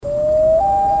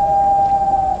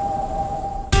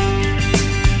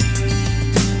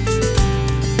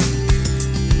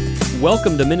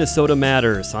Welcome to Minnesota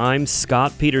Matters. I'm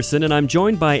Scott Peterson, and I'm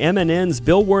joined by MNN's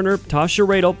Bill Werner, Tasha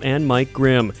Radel, and Mike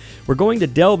Grimm. We're going to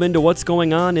delve into what's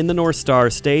going on in the North Star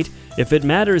State. If it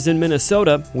matters in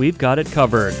Minnesota, we've got it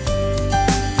covered.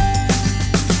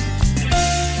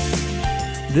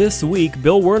 This week,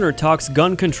 Bill Werner talks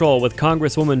gun control with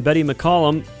Congresswoman Betty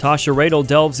McCollum. Tasha Radel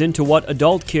delves into what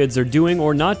adult kids are doing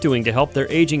or not doing to help their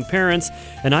aging parents.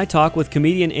 And I talk with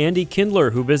comedian Andy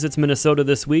Kindler, who visits Minnesota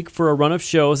this week for a run of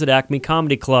shows at Acme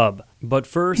Comedy Club. But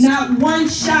first... Not one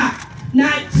shot,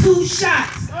 not two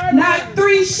shots, not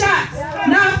three shots,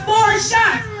 not four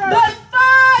shots, but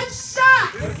 5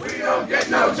 shots! If we don't get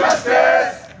no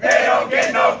justice, they don't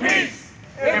get no peace.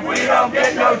 If we don't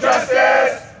get no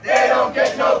justice, they don't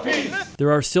get no peace. There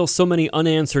are still so many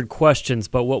unanswered questions,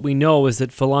 but what we know is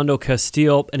that Philando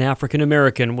Castile, an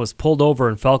African-American, was pulled over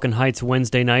in Falcon Heights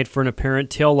Wednesday night for an apparent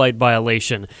taillight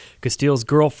violation. Castile's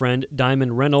girlfriend,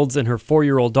 Diamond Reynolds, and her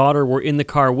 4-year-old daughter were in the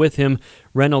car with him.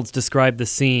 Reynolds described the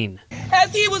scene.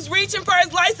 As he was reaching for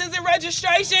his license and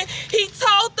registration, he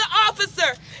told the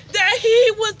officer that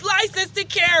he was licensed to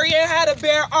carry and had a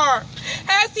bare arm.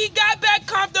 As he got back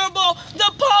comfortable,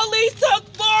 the police took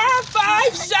 4 or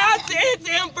 5 shots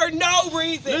into him for no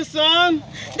reason. Listen.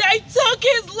 They took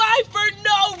his life for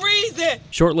no reason.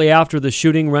 Shortly after the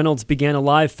shooting, Reynolds began a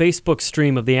live Facebook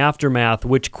stream of the aftermath,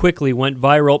 which quickly went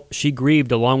viral. She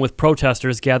grieved along with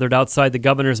protesters gathered outside the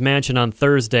governor's mansion on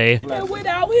Thursday. And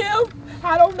without him,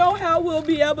 I don't know how we'll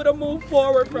be able to move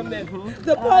forward from this.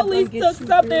 The police took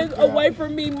something away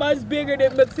from me much bigger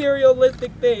than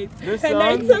materialistic things. And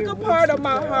they took a part of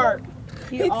my heart.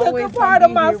 He took a part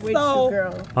of my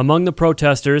soul. Among the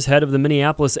protesters, head of the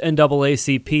Minneapolis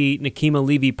NAACP, Nikema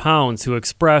Levy-Pounds, who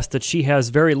expressed that she has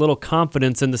very little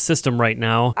confidence in the system right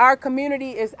now. Our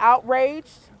community is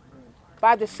outraged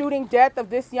by the shooting death of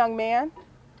this young man.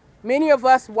 Many of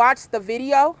us watched the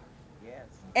video,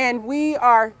 and we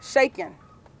are shaken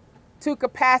to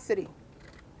capacity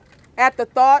at the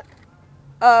thought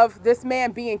of this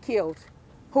man being killed,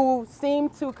 who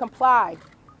seemed to comply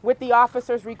with the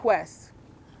officer's request.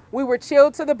 We were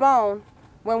chilled to the bone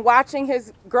when watching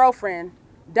his girlfriend,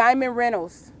 Diamond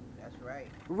Reynolds,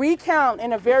 recount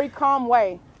in a very calm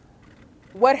way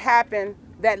what happened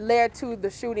that led to the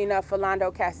shooting of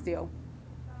Philando Castile.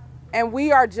 And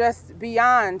we are just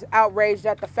beyond outraged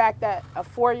at the fact that a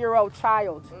 4-year-old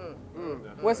child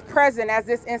was present as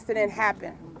this incident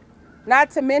happened.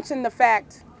 Not to mention the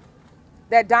fact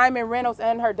that Diamond Reynolds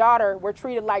and her daughter were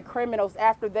treated like criminals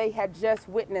after they had just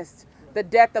witnessed the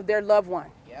death of their loved one.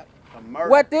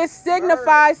 What this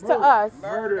signifies to us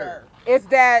is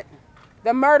that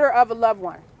the murder of a loved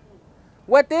one.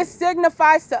 What this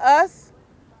signifies to us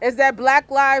is that Black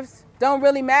lives don't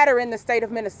really matter in the state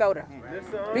of Minnesota.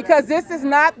 Because this is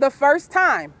not the first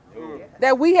time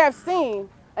that we have seen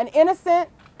an innocent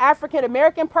African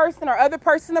American person or other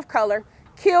person of color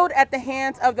killed at the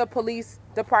hands of the police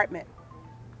department.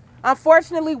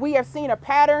 Unfortunately, we have seen a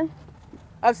pattern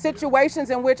of situations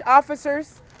in which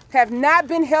officers have not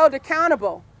been held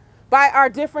accountable by our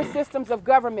different systems of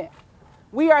government.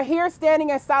 We are here standing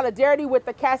in solidarity with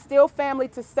the Castile family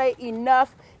to say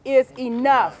enough is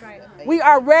enough. We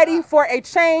are ready for a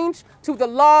change to the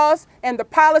laws and the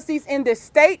policies in this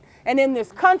state and in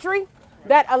this country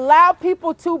that allow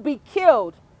people to be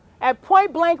killed at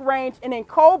point blank range and in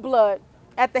cold blood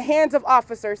at the hands of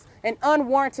officers in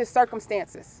unwarranted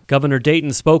circumstances. Governor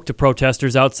Dayton spoke to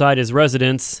protesters outside his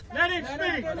residence. Let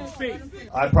him speak.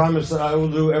 I promise that I will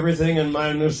do everything, and my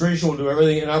administration will do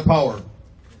everything in our power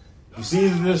to see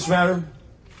that this matter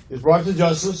is brought to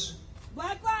justice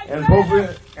and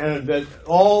appropriate, and that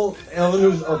all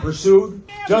avenues are pursued.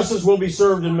 Justice will be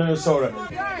served in Minnesota.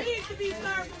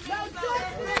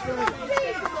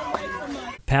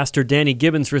 Pastor Danny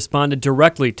Gibbons responded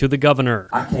directly to the governor.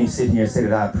 I can't sit here and say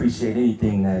that I appreciate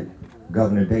anything that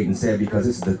Governor Dayton said, because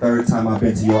this is the 3rd time I've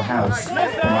been to your house and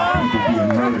my people being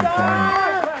murdered, fam.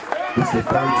 This is the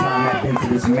 3rd time I've been to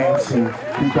this mansion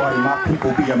regarding my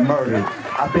people being murdered.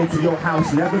 I've been to your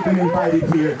house, never been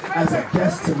invited here as a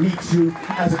guest to meet you,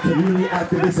 as a community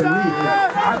activist and leader.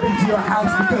 I've been to your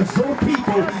house because your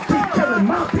people keep killing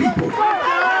my people.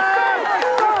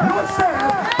 Your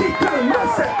staff keep killing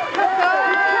my staff.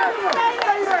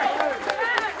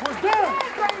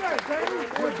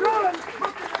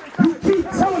 You keep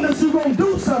telling us you're going to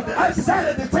do something. I sat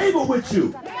at the table with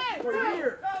you.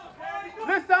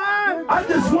 I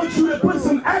just want you to put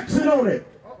some action on it.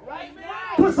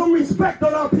 Put some respect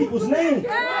on our people's names.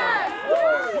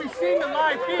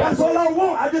 That's all I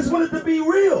want. I just want it to be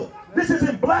real. This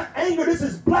isn't black anger. This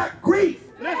is black grief.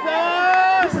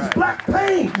 This is black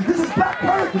pain. This is black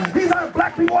hurt. These aren't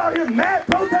black people out here mad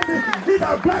protesting. These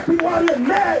got black people out here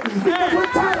mad because we're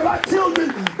tired of our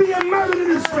children being murdered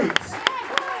in the streets.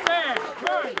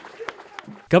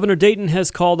 Governor Dayton has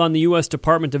called on the U.S.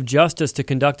 Department of Justice to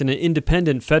conduct an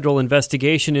independent federal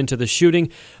investigation into the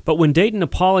shooting, but when Dayton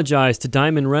apologized to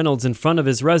Diamond Reynolds in front of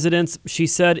his residence, she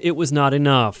said it was not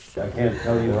enough. I can't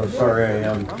tell you how sorry I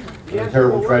am. The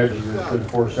terrible tragedy that's been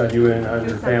forced on you and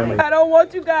your family. I don't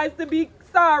want you guys to be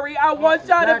sorry. I want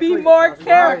y'all to be more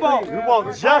careful. We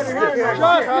want justice. We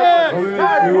want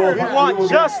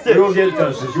justice. You will get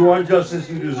justice. You want justice,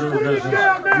 you deserve justice.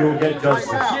 You will get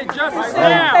justice. Get justice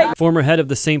now. Former head of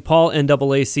the St. Paul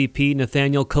NAACP,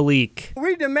 Nathaniel Kalik.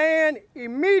 We demand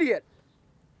immediate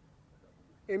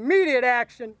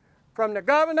action from the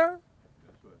governor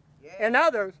and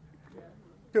others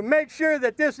to make sure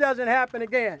that this doesn't happen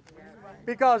again.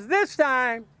 Because this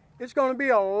time, it's going to be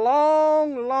a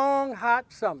long, long, hot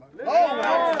summer. All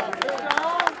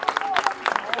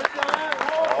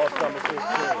summer 16.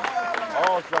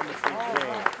 All summer 16.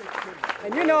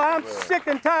 And you know, I'm sick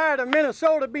and tired of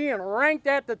Minnesota being ranked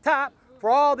at the top for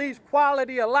all these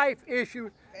quality of life issues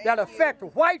that affect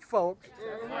white folks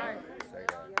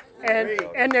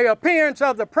and the appearance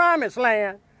of the promised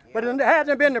land. But it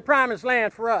hasn't been the promised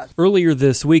land for us. Earlier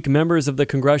this week, members of the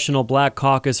Congressional Black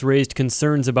Caucus raised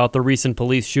concerns about the recent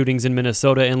police shootings in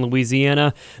Minnesota and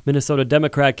Louisiana. Minnesota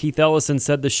Democrat Keith Ellison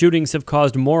said the shootings have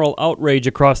caused moral outrage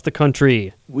across the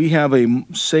country. We have a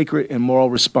sacred and moral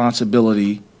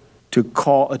responsibility to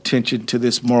call attention to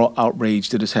this moral outrage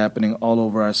that is happening all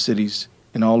over our cities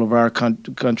in all of our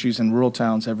countries and rural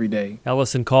towns every day.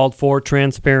 Ellison called for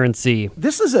transparency.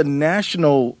 This is a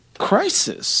national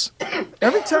crisis.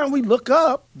 Every time we look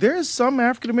up, there is some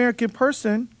African-American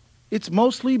person, it's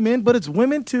mostly men, but it's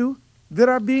women too, that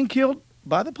are being killed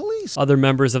by the police. Other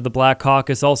members of the Black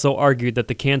Caucus also argued that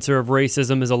the cancer of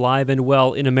racism is alive and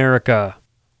well in America.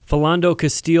 Philando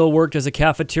Castile worked as a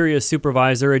cafeteria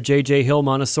supervisor at J.J. Hill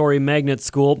Montessori Magnet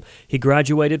School. He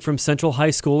graduated from Central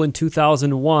High School in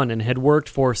 2001 and had worked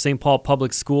for St. Paul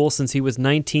Public School since he was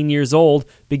 19 years old,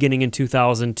 beginning in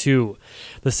 2002.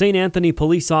 The St. Anthony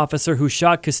police officer who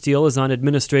shot Castile is on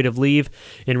administrative leave.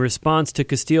 In response to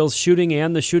Castile's shooting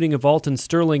and the shooting of Alton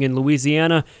Sterling in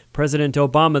Louisiana, President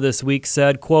Obama this week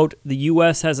said, quote, "The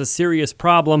U.S. has a serious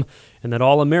problem and that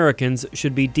all Americans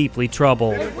should be deeply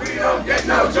troubled." If we don't get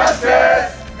no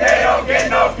justice, they don't get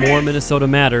no peace. More Minnesota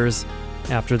Matters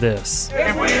after this.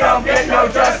 If we don't get no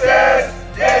justice,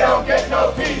 they don't get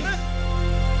no peace.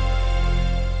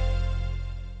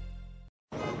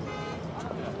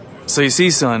 So you see,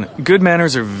 son, good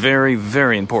manners are very,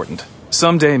 very important.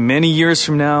 Someday, many years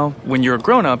from now, when you're a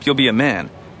grown-up, you'll be a man.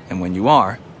 And when you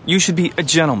are, you should be a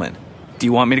gentleman. Do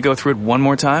you want me to go through it one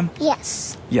more time?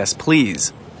 Yes. Yes,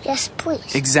 please. Yes,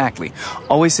 please. Exactly.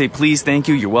 Always say please, thank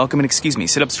you, you're welcome, and excuse me.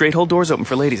 Sit up straight, hold doors open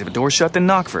for ladies. If a door's shut, then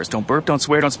knock first. Don't burp, don't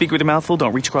swear, don't speak with your mouth full,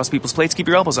 don't reach across people's plates, keep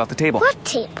your elbows off the table. What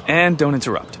table? And don't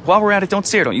interrupt. While we're at it, don't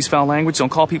stare, don't use foul language, don't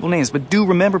call people names, but do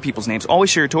remember people's names.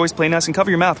 Always share your toys, play nice, and cover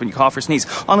your mouth when you cough or sneeze.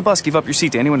 On the bus, give up your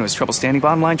seat to anyone who has trouble standing.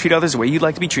 Bottom line, treat others the way you'd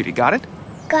like to be treated. Got it?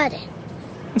 Got it.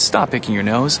 And stop picking your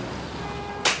nose.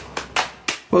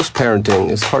 Most parenting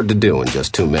is hard to do in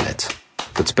just 2 minutes.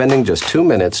 But spending just 2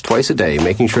 minutes twice a day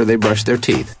making sure they brush their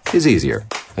teeth is easier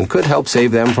and could help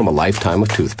save them from a lifetime of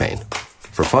tooth pain.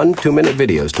 For fun 2-minute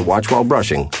videos to watch while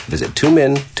brushing, visit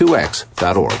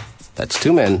 2min2x.org. That's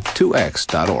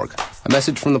 2min2x.org. A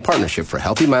message from the Partnership for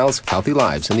Healthy Mouths, Healthy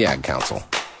Lives, and the Ad Council.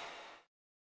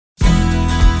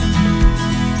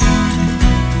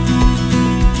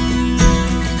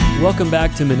 Welcome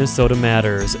back to Minnesota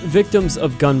Matters. Victims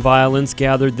of gun violence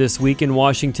gathered this week in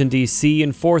Washington, D.C.,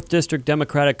 and 4th District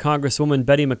Democratic Congresswoman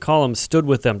Betty McCollum stood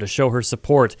with them to show her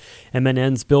support.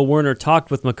 MNN's Bill Werner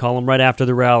talked with McCollum right after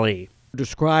the rally.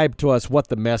 Describe to us what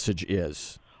the message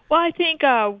is. Well, I think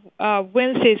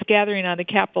Wednesday's gathering on the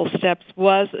Capitol steps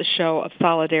was a show of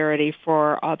solidarity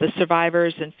for the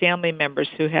survivors and family members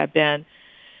who have been,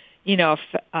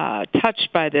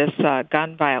 touched by this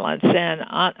gun violence. And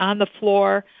on the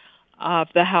floor of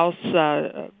the House,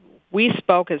 we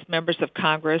spoke as members of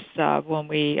Congress when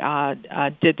we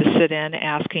did the sit-in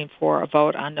asking for a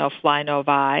vote on no-fly,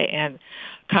 no-buy and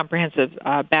comprehensive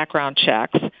background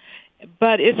checks.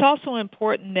 But it's also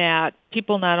important that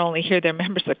people not only hear their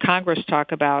members of Congress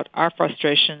talk about our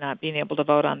frustration not being able to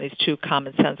vote on these two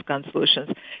common-sense gun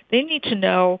solutions. They need to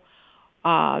know,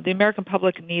 the American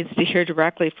public needs to hear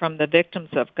directly from the victims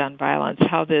of gun violence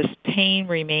how this pain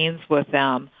remains with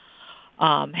them.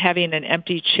 Having an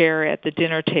empty chair at the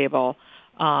dinner table,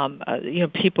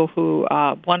 people who,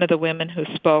 one of the women who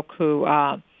spoke who,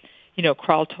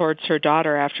 crawled towards her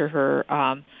daughter after her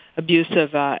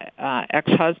abusive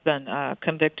ex-husband,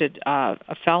 convicted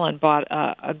a felon, bought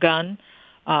a gun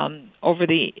over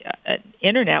the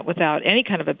internet without any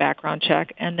kind of a background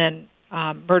check, and then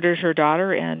murdered her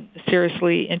daughter and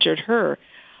seriously injured her.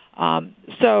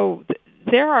 So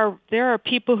there are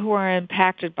people who are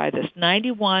impacted by this.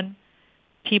 91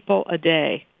 people a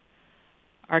day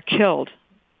are killed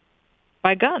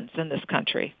by guns in this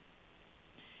country.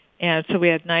 And so we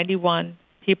had 91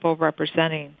 people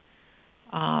representing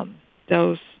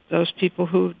those people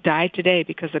who died today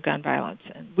because of gun violence.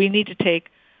 And we need to take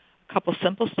a couple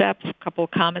simple steps, a couple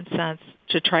common sense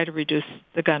to try to reduce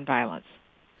the gun violence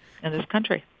in this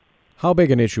country. How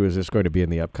big an issue is this going to be in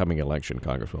the upcoming election,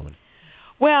 Congresswoman?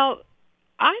 Well,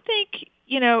 I think,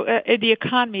 the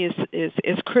economy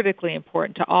is critically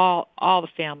important to all the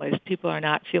families. People are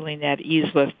not feeling at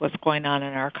ease with what's going on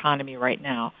in our economy right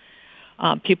now.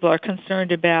 People are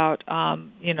concerned about,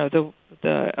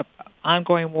 the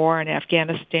ongoing war in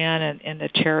Afghanistan and the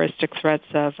terroristic threats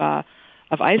of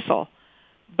ISIL.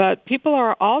 But people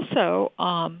are also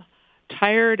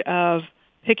tired of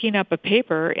picking up a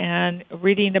paper and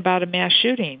reading about a mass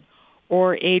shooting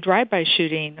or a drive-by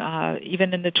shooting,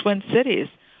 even in the Twin Cities,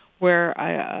 where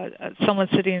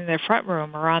someone's sitting in their front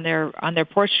room or on their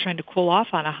porch trying to cool off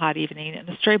on a hot evening, and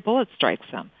a stray bullet strikes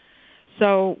them.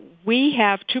 So we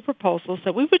have two proposals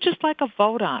that we would just like a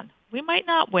vote on. We might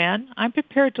not win. I'm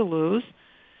prepared to lose,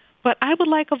 but I would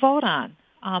like a vote on.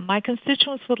 My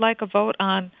constituents would like a vote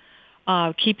on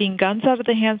keeping guns out of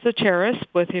the hands of terrorists.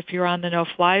 If you're on the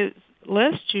no-fly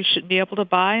list, you should be able to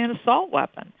buy an assault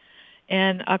weapon,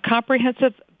 and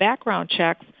comprehensive background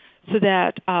checks so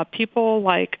that people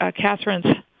like Catherine's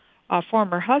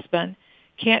former husband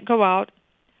can't go out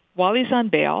while he's on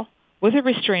bail with a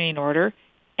restraining order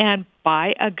and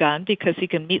buy a gun because he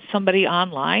can meet somebody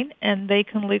online and they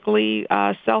can legally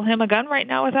sell him a gun right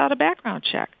now without a background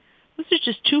check. Those are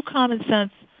just two common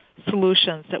sense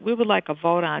solutions that we would like a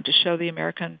vote on to show the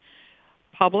American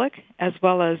public as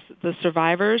well as the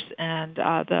survivors and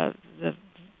the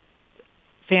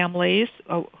families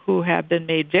who have been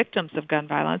made victims of gun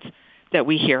violence that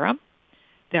we hear them,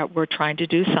 that we're trying to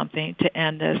do something to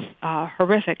end this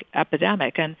horrific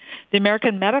epidemic. And the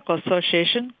American Medical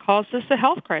Association calls this a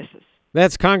health crisis.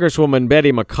 That's Congresswoman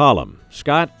Betty McCollum.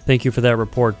 Scott? Thank you for that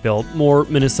report, Bill. More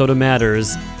Minnesota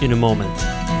Matters in a moment.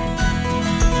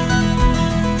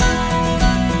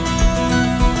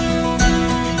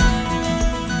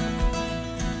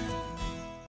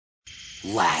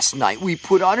 Last night we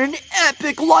put on an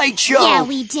epic light show. Yeah,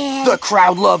 we did. The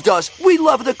crowd loved us. We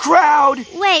love the crowd.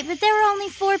 Wait, but there were only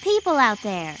 4 people out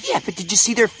there. Yeah, but did you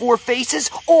see their 4 faces?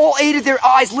 All 8 of their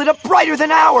eyes lit up brighter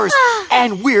than ours.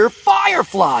 And we're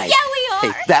fireflies. Yeah, we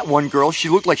are. Hey, that one girl, she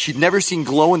looked like she'd never seen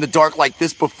glow in the dark like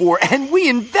this before, and we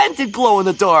invented glow in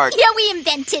the dark. Yeah, we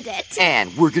invented it.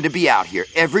 And we're gonna be out here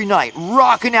every night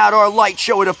rocking out our light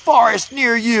show at a forest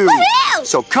near you. Woo-hoo!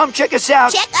 So come check us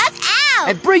out. Check us out.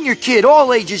 And bring your kid,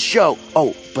 all ages show.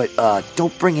 Oh, but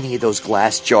don't bring any of those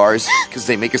glass jars, because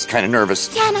they make us kind of nervous.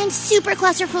 Yeah, and I'm super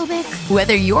claustrophobic.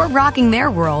 Whether you're rocking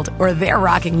their world or they're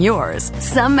rocking yours,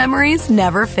 some memories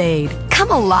never fade.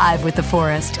 Come alive with the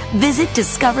forest. Visit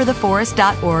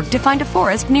discovertheforest.org to find a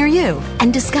forest near you.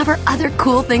 And discover other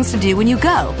cool things to do when you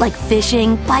go, like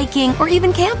fishing, biking, or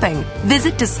even camping.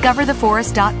 Visit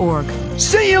discovertheforest.org.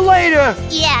 See you later!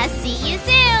 Yeah, see you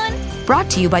soon. Brought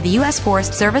to you by the U.S.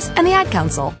 Forest Service and the Ad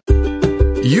Council.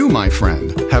 You, my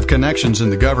friend, have connections in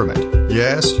the government.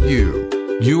 Yes, you.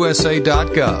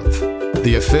 USA.gov,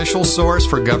 the official source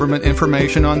for government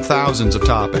information on thousands of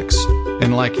topics.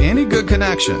 And like any good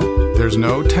connection, there's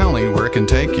no telling where it can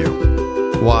take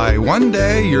you. Why, one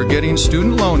day you're getting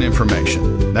student loan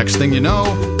information. Next thing you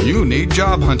know, you need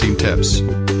job hunting tips.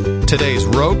 Today's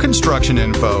road construction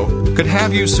info could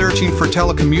have you searching for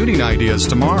telecommuting ideas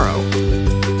tomorrow.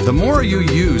 The more you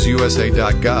use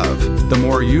USA.gov, the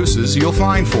more uses you'll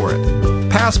find for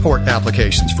it. Passport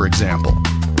applications, for example.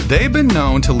 They've been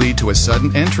known to lead to a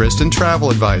sudden interest in travel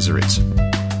advisories.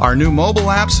 Our new mobile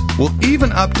apps will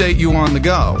even update you on the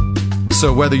go.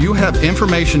 So whether you have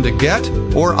information to get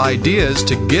or ideas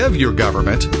to give your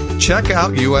government, check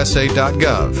out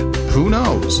USA.gov. Who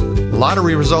knows?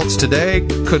 Lottery results today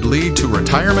could lead to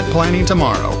retirement planning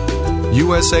tomorrow.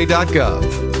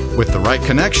 USA.gov. With the right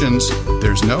connections,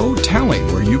 there's no telling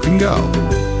where you can go.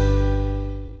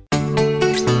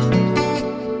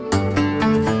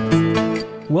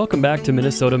 Welcome back to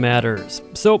Minnesota Matters.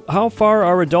 So, how far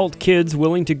are adult kids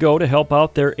willing to go to help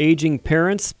out their aging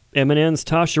parents? MNN's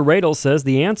Tasha Radel says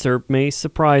the answer may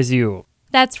surprise you.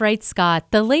 That's right, Scott.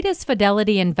 The latest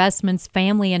Fidelity Investments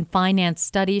Family and Finance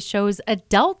study shows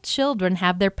adult children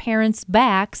have their parents'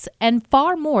 backs and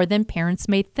far more than parents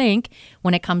may think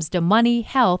when it comes to money,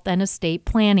 health, and estate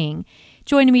planning.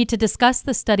 Joining me to discuss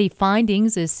the study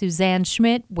findings is Suzanne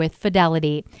Schmidt with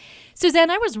Fidelity.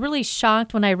 Suzanne, I was really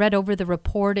shocked when I read over the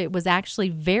report. It was actually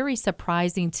very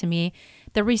surprising to me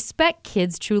the respect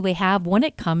kids truly have when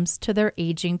it comes to their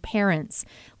aging parents.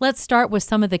 Let's start with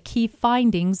some of the key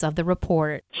findings of the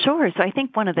report. Sure. So I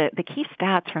think one of the key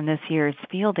stats from this year's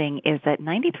fielding is that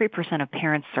 93% of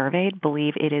parents surveyed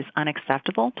believe it is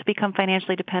unacceptable to become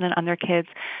financially dependent on their kids,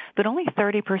 but only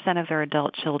 30% of their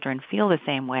adult children feel the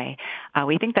same way.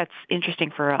 We think that's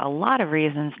interesting for a lot of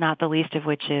reasons, not the least of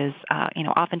which is,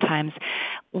 oftentimes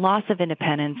loss of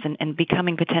independence and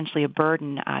becoming potentially a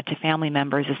burden to family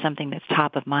members is something that's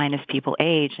top of mind as people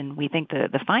age. And we think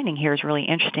the finding here is really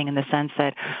interesting in the sense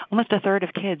that almost a third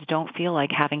of kids don't feel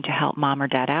like having to help mom or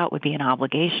dad out would be an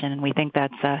obligation. And we think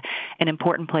that's an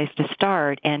important place to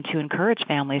start and to encourage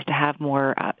families to have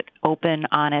more open,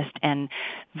 honest, and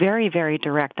very, very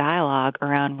direct dialogue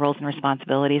around roles and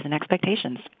responsibilities and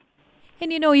expectations.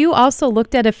 And you also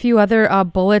looked at a few other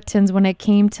bulletins when it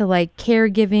came to like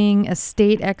caregiving,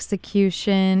 estate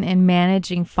execution, and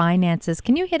managing finances.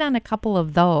 Can you hit on a couple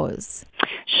of those?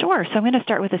 Sure. So I'm going to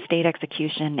start with estate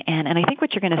execution. And I think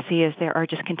what you're going to see is there are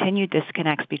just continued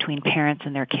disconnects between parents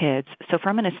and their kids. So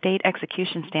from an estate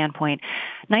execution standpoint,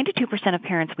 92% of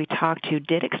parents we talked to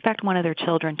did expect one of their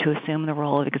children to assume the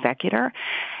role of executor.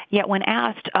 Yet when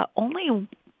asked, only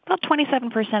about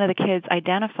 27% of the kids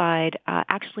identified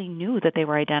actually knew that they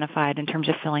were identified in terms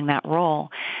of filling that role.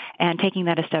 And taking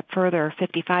that a step further,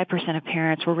 55% of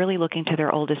parents were really looking to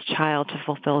their oldest child to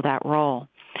fulfill that role.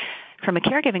 From a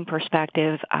caregiving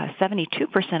perspective,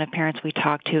 72% of parents we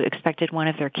talked to expected one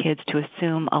of their kids to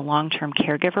assume a long-term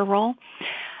caregiver role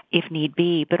if need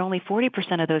be, but only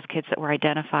 40% of those kids that were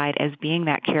identified as being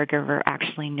that caregiver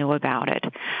actually knew about it.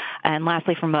 And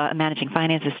lastly, from a managing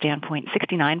finances standpoint,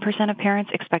 69% of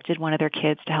parents expected one of their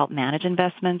kids to help manage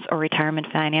investments or retirement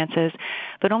finances,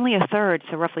 but only a third,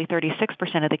 so roughly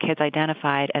 36% of the kids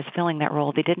identified as filling that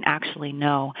role, they didn't actually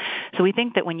know. So we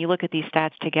think that when you look at these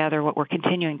stats together, what we're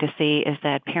continuing to see is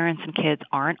that parents and kids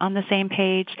aren't on the same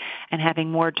page, and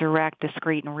having more direct,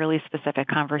 discrete, and really specific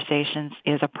conversations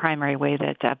is a primary way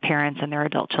that parents and their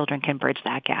adult children can bridge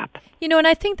that gap. And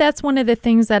I think that's one of the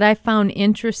things that I found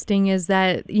interesting is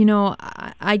that,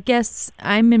 I guess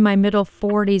I'm in my middle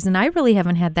 40s and I really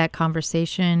haven't had that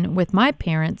conversation with my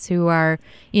parents who are,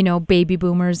 baby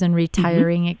boomers and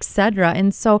retiring, et cetera.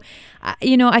 And so,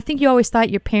 I think you always thought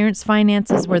your parents'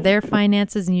 finances were their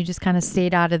finances and you just kind of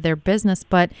stayed out of their business.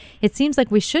 But it seems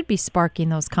like we should be sparking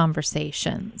those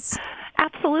conversations.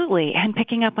 Absolutely. And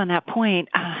picking up on that point,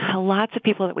 lots of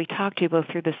people that we talk to, both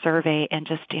through the survey and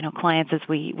just, clients as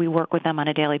we work with them on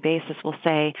a daily basis will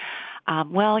say,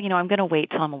 I'm going to wait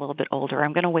till I'm a little bit older.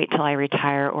 I'm going to wait till I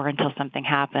retire or until something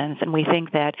happens. And we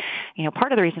think that,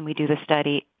 part of the reason we do the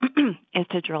study is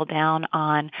to drill down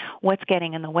on what's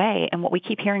getting in the way. And what we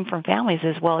keep hearing from families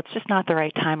is, it's just not the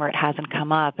right time or it hasn't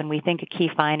come up. And we think a key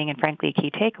finding and frankly a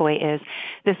key takeaway is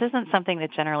this isn't something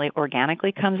that generally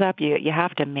organically comes up. You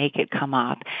have to make it come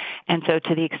up. And so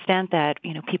to the extent that,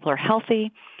 people are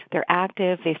healthy, they're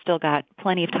active, they've still got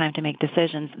plenty of time to make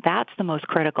decisions, that's the most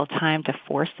critical time to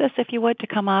force this, if you would, to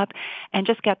come up and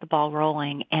just get the ball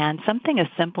rolling. And something as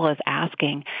simple as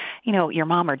asking, your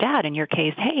mom or dad, in your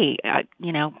case, hey,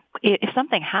 if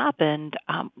something happened,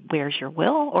 where's your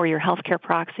will or your healthcare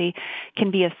proxy,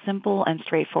 can be a simple and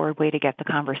straightforward way to get the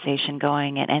conversation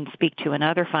going and speak to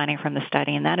another finding from the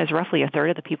study, and that is roughly a third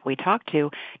of the people we talked to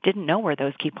didn't know where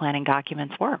those key planning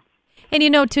documents were.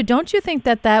 And, too, don't you think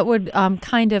that would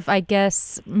kind of, I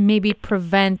guess, maybe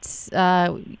prevent,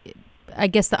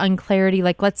 the unclarity?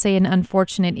 Like, let's say an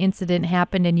unfortunate incident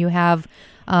happened and you have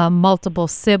multiple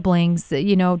siblings,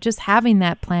 just having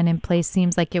that plan in place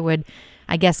seems like it would,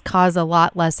 I guess, cause a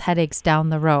lot less headaches down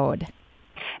the road.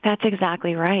 That's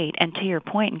exactly right. And to your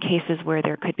point, in cases where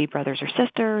there could be brothers or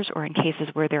sisters or in cases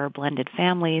where there are blended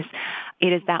families,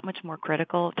 it is that much more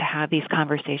critical to have these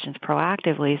conversations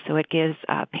proactively. So it gives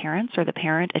parents or the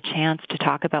parent a chance to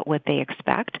talk about what they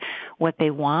expect, what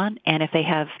they want, and if they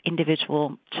have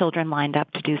individual children lined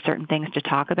up to do certain things, to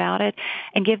talk about it,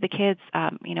 and give the kids,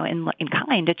 in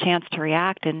kind, a chance to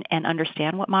react and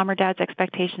understand what mom or dad's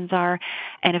expectations are.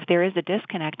 And if there is a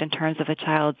disconnect in terms of a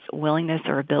child's willingness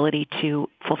or ability to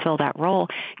fulfill that role,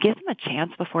 give them a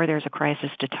chance before there's a crisis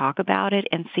to talk about it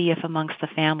and see if amongst the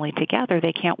family together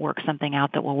they can't work something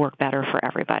out that will work better for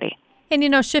everybody.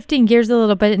 And, shifting gears a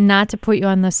little bit, not to put you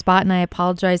on the spot, and I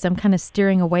apologize, I'm kind of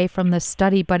steering away from this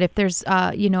study, but if there's,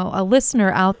 a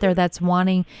listener out there that's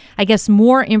wanting, I guess,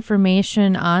 more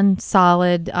information on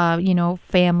solid,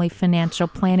 family financial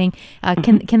planning,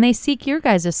 can they seek your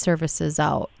guys' services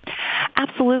out?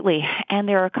 Absolutely. And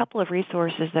there are a couple of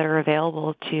resources that are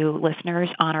available to listeners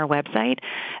on our website.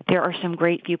 There are some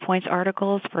great Viewpoints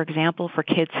articles, for example, for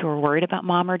kids who are worried about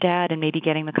mom or dad and maybe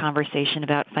getting the conversation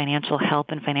about financial help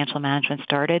and financial management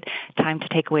started. Time to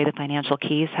Take Away the Financial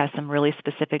Keys has some really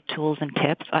specific tools and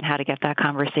tips on how to get that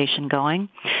conversation going.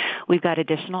 We've got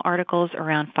additional articles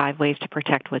around 5 ways to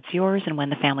protect what's yours and when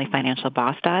the family financial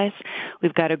boss dies.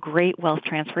 We've got a great wealth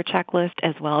transfer checklist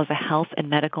as well as a health and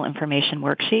medical information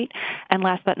worksheet. And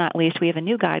last but not least, we have a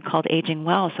new guide called Aging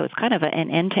Well. So it's kind of an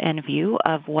end-to-end view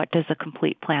of what does a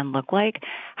complete plan look like,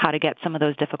 how to get some of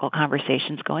those difficult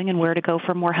conversations going, and where to go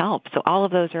for more help. So all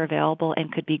of those are available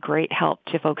and could be great help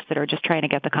to folks that are just trying to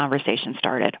get the conversation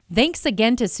started. Thanks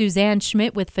again to Suzanne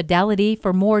Schmidt with Fidelity.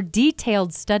 For more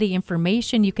detailed study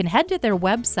information, you can head to their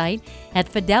website at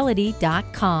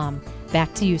fidelity.com.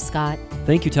 Back to you, Scott.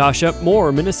 Thank you, Tasha.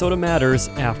 More Minnesota Matters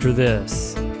after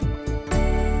this.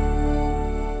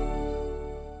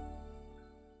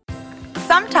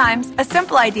 Sometimes a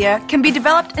simple idea can be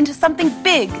developed into something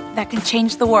big that can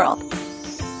change the world.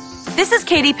 This is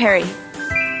Katy Perry.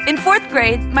 In 4th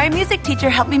grade, my music teacher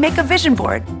helped me make a vision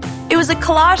board. It was a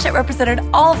collage that represented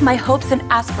all of my hopes and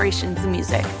aspirations in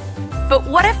music. But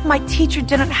what if my teacher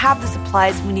didn't have the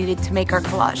supplies we needed to make our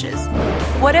collages?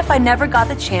 What if I never got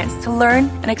the chance to learn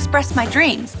and express my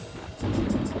dreams?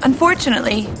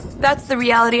 Unfortunately, that's the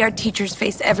reality our teachers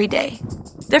face every day.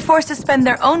 They're forced to spend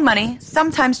their own money,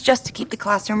 sometimes just to keep the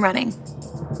classroom running.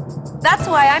 That's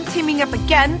why I'm teaming up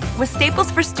again with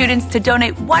Staples for Students to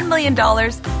donate $1 million to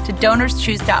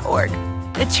DonorsChoose.org,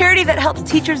 a charity that helps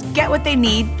teachers get what they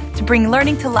need to bring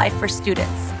learning to life for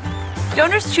students.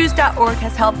 DonorsChoose.org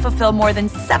has helped fulfill more than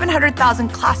 700,000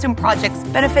 classroom projects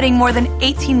benefiting more than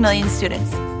 18 million students.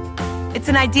 It's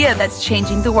an idea that's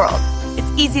changing the world.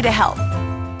 It's easy to help.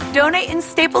 Donate in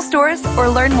Staples stores or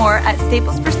learn more at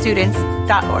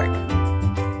staplesforstudents.org.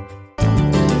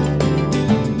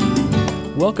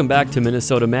 Welcome back to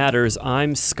Minnesota Matters.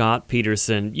 I'm Scott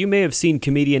Peterson. You may have seen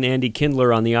comedian Andy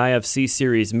Kindler on the IFC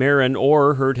series Maron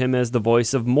or heard him as the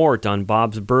voice of Mort on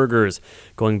Bob's Burgers.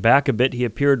 Going back a bit, he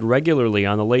appeared regularly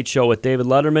on The Late Show with David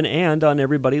Letterman and on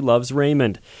Everybody Loves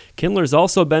Raymond. Kindler's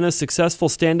also been a successful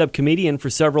stand-up comedian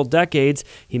for several decades.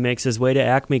 He makes his way to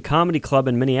Acme Comedy Club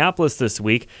in Minneapolis this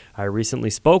week. I recently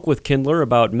spoke with Kindler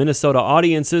about Minnesota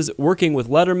audiences, working with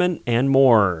Letterman, and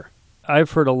more.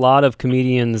 I've heard a lot of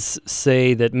comedians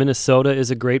say that Minnesota is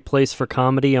a great place for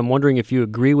comedy. I'm wondering if you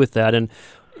agree with that, and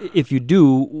if you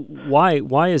do,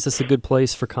 why is this a good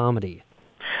place for comedy?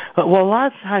 Well, a lot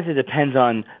of times it depends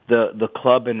on the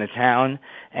club in the town,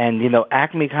 and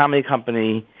Acme Comedy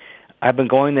Company, I've been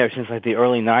going there since like the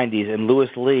early 90s, and Louis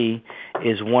Lee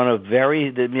is one of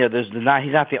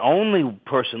he's not the only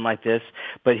person like this,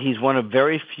 but he's one of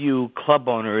very few club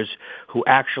owners who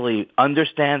actually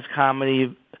understands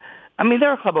comedy. I mean, there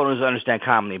are club owners who understand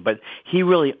comedy, but he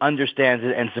really understands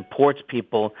it and supports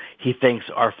people he thinks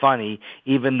are funny,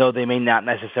 even though they may not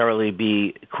necessarily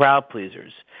be crowd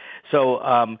pleasers.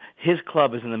 So his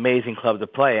club is an amazing club to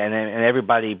play, and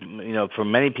everybody, for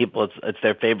many people, it's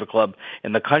their favorite club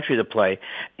in the country to play.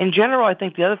 In general, I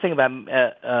think the other thing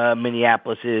about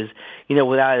Minneapolis is,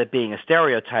 without it being a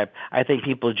stereotype, I think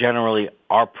people generally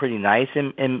are pretty nice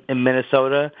in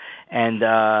Minnesota,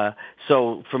 and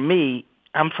so for me,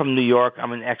 I'm from New York.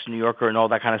 I'm an ex-New Yorker and all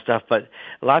that kind of stuff. But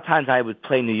a lot of times I would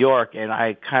play New York, and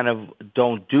I kind of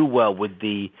don't do well with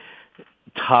the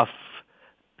tough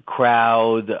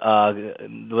crowd. That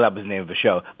was the name of the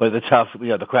show. But the tough,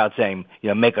 the crowd saying,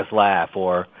 make us laugh,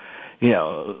 or,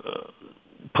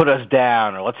 put us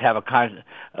down, or let's have a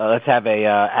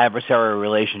adversarial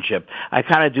relationship. I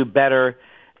kind of do better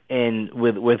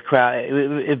with crowd.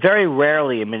 Very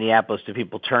rarely in Minneapolis do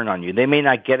people turn on you. They may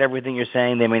not get everything you're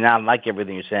saying, they may not like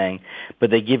everything you're saying, but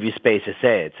they give you space to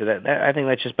say it. So that I think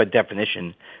that's just by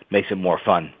definition makes it more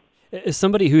fun. As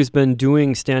somebody who's been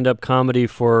doing stand-up comedy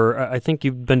for, I think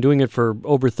you've been doing it for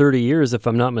over 30 years, if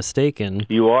I'm not mistaken.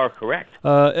 You are correct.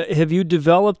 Have you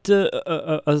developed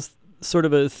a sort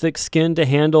of a thick skin to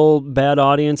handle bad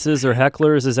audiences or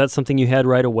hecklers? Is that something you had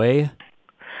right away?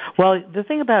 Well, the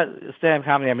thing about stand-up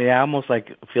comedy, I mean, I almost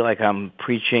feel like I'm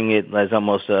preaching it as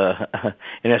almost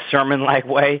in a sermon-like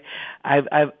way.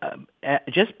 I've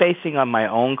just basing on my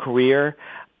own career,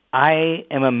 I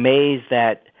am amazed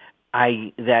that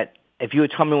if you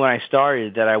had told me when I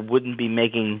started that I wouldn't be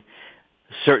making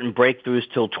certain breakthroughs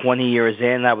till 20 years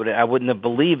in. I wouldn't have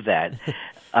believed that.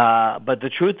 But the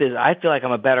truth is, I feel like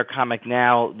I'm a better comic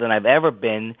now than I've ever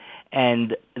been,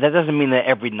 and that doesn't mean that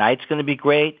every night's going to be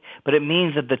great, but it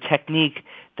means that the technique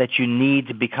that you need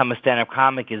to become a stand-up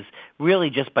comic is really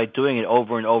just by doing it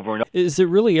over and over and over. Is it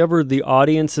really ever the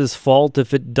audience's fault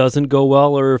if it doesn't go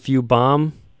well or if you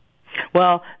bomb?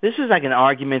 Well, this is like an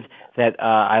argument that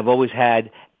I've always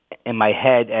had in my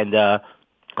head, and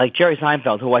like Jerry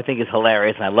Seinfeld, who I think is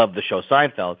hilarious, and I love the show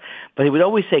Seinfeld, but he would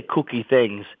always say kooky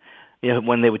things,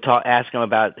 when they would ask him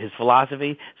about his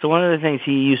philosophy. So one of the things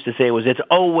he used to say was, it's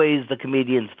always the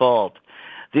comedian's fault.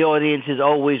 The audience is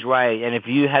always right, and if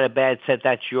you had a bad set,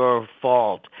 that's your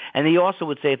fault. And he also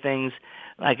would say things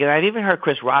like, and I've even heard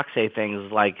Chris Rock say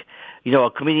things like, a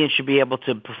comedian should be able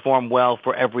to perform well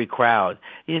for every crowd.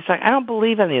 It's like, I don't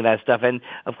believe any of that stuff. And,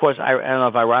 of course, I don't know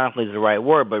if ironically is the right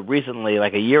word, but recently,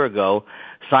 like a year ago,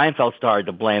 Seinfeld started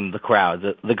to blame the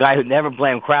crowd. The guy who never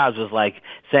blamed crowds was like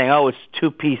saying, oh, it's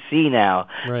too PC now.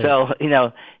 Right. So,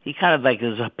 he kind of like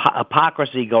there's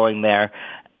hypocrisy going there.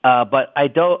 But I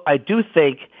do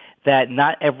think that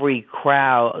not every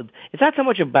crowd, it's not so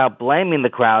much about blaming the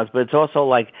crowds, but it's also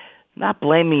like not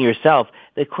blaming yourself.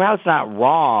 The crowd's not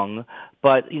wrong,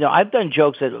 but, I've done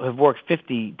jokes that have worked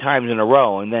 50 times in a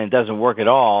row and then it doesn't work at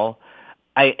all.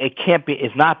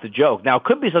 It's not the joke. Now, it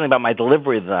could be something about my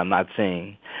delivery that I'm not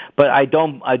seeing, but I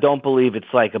don't believe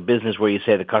it's like a business where you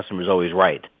say the customer's always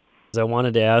right. I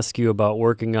wanted to ask you about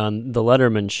working on The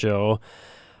Letterman Show.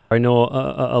 I know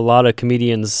a lot of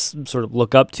comedians sort of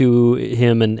look up to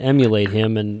him and emulate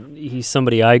him, and he's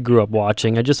somebody I grew up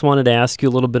watching. I just wanted to ask you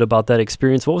a little bit about that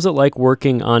experience. What was it like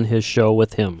working on his show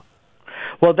with him?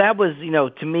 Well, that was,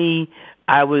 to me,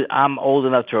 I'm old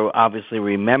enough to obviously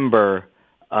remember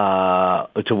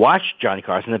to watch Johnny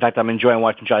Carson. In fact, I'm enjoying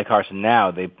watching Johnny Carson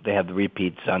now. They have the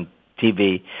repeats on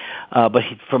TV. But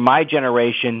for my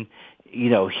generation,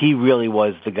 he really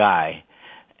was the guy.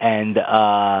 And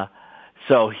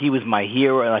so he was my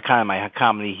hero, kind of my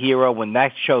comedy hero. When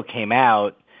that show came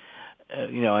out,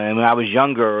 and when I was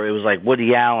younger, it was like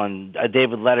Woody Allen,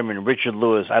 David Letterman, Richard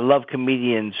Lewis. I love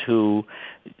comedians who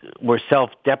were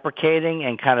self-deprecating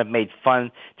and kind of made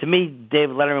fun. To me,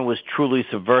 David Letterman was truly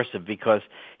subversive because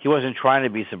he wasn't trying to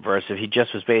be subversive. He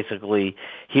just was basically,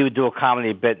 he would do a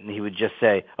comedy bit and he would just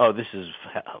say, oh, this is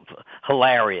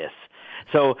hilarious.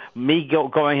 So me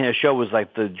going in a show was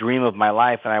like the dream of my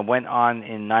life, and I went on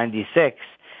in 96,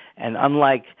 and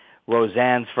unlike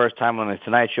Roseanne's first time on The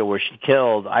Tonight Show where she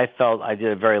killed, I felt I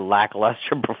did a very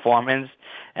lackluster performance,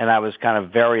 and I was kind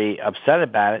of very upset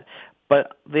about it.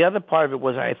 But the other part of it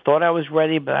was I thought I was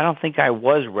ready, but I don't think I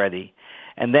was ready.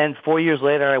 And then 4 years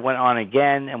later, I went on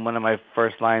again, and one of my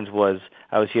first lines was,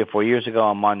 I was here 4 years ago,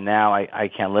 I'm on now, I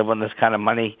can't live on this kind of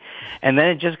money. And then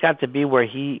it just got to be where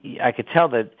I could tell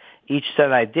that each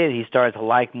set I did, he started to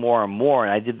like more and more.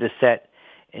 And I did this set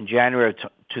in January of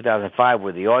 2005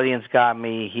 where the audience got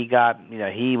me. He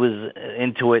was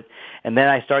into it. And then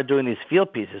I started doing these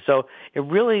field pieces. So it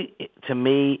really, to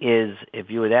me, is, if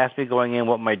you had asked me going in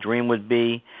what my dream would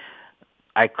be,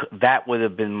 that would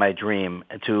have been my dream,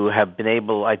 to have been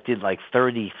able, I did like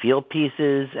 30 field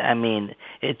pieces. I mean,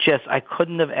 I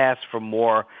couldn't have asked for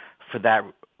more for that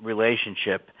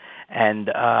relationship. And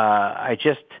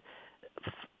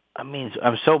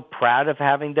I'm so proud of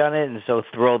having done it and so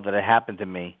thrilled that it happened to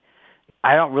me.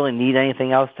 I don't really need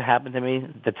anything else to happen to me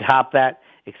to top that,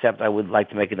 except I would like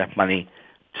to make enough money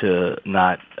to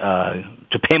not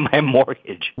to pay my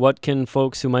mortgage. What can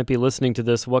folks who might be listening to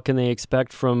this, what can they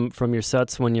expect from your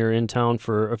sets when you're in town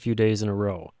for a few days in a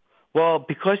row? Well,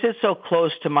 because it's so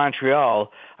close to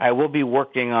Montreal, I will be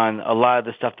working on a lot of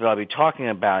the stuff that I'll be talking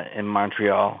about in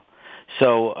Montreal.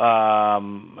 So,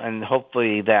 and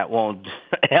hopefully that won't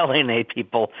alienate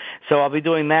people. So I'll be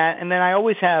doing that. And then I've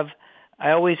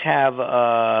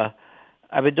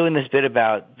been doing this bit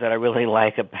about that I really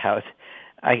like about,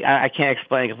 I can't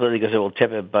explain it completely because it will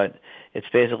tip it, but it's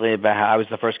basically about how I was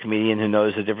the first comedian who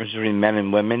knows the difference between men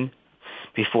and women.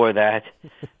 Before that,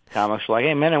 comics were like,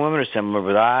 hey, men and women are similar,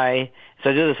 but so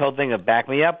I do this whole thing of back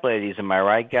me up, ladies. Am I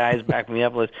right, guys? Back me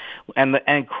up.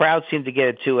 And crowds seem to get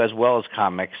it too, as well as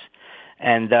comics.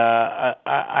 And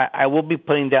I will be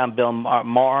putting down Bill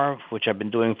Maher, which I've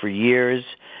been doing for years.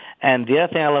 And the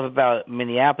other thing I love about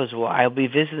Minneapolis, I'll be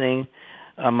visiting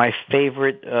my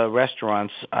favorite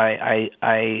restaurants. I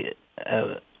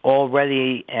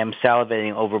already am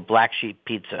salivating over Black Sheep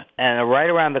Pizza. And right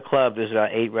around the club, there's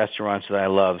about 8 restaurants that I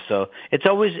love. So it's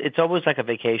always like a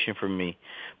vacation for me.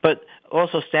 But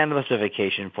also stand-up is a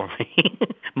vacation for me,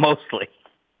 mostly.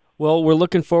 Well, we're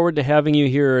looking forward to having you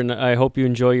here, and I hope you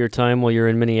enjoy your time while you're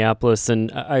in Minneapolis.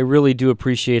 And I really do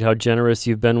appreciate how generous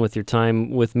you've been with your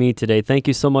time with me today. Thank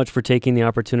you so much for taking the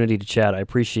opportunity to chat. I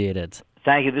appreciate it.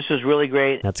 Thank you. This was really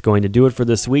great. That's going to do it for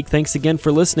this week. Thanks again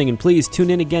for listening, and please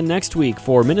tune in again next week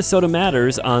for Minnesota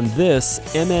Matters on this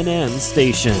MNN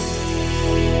station.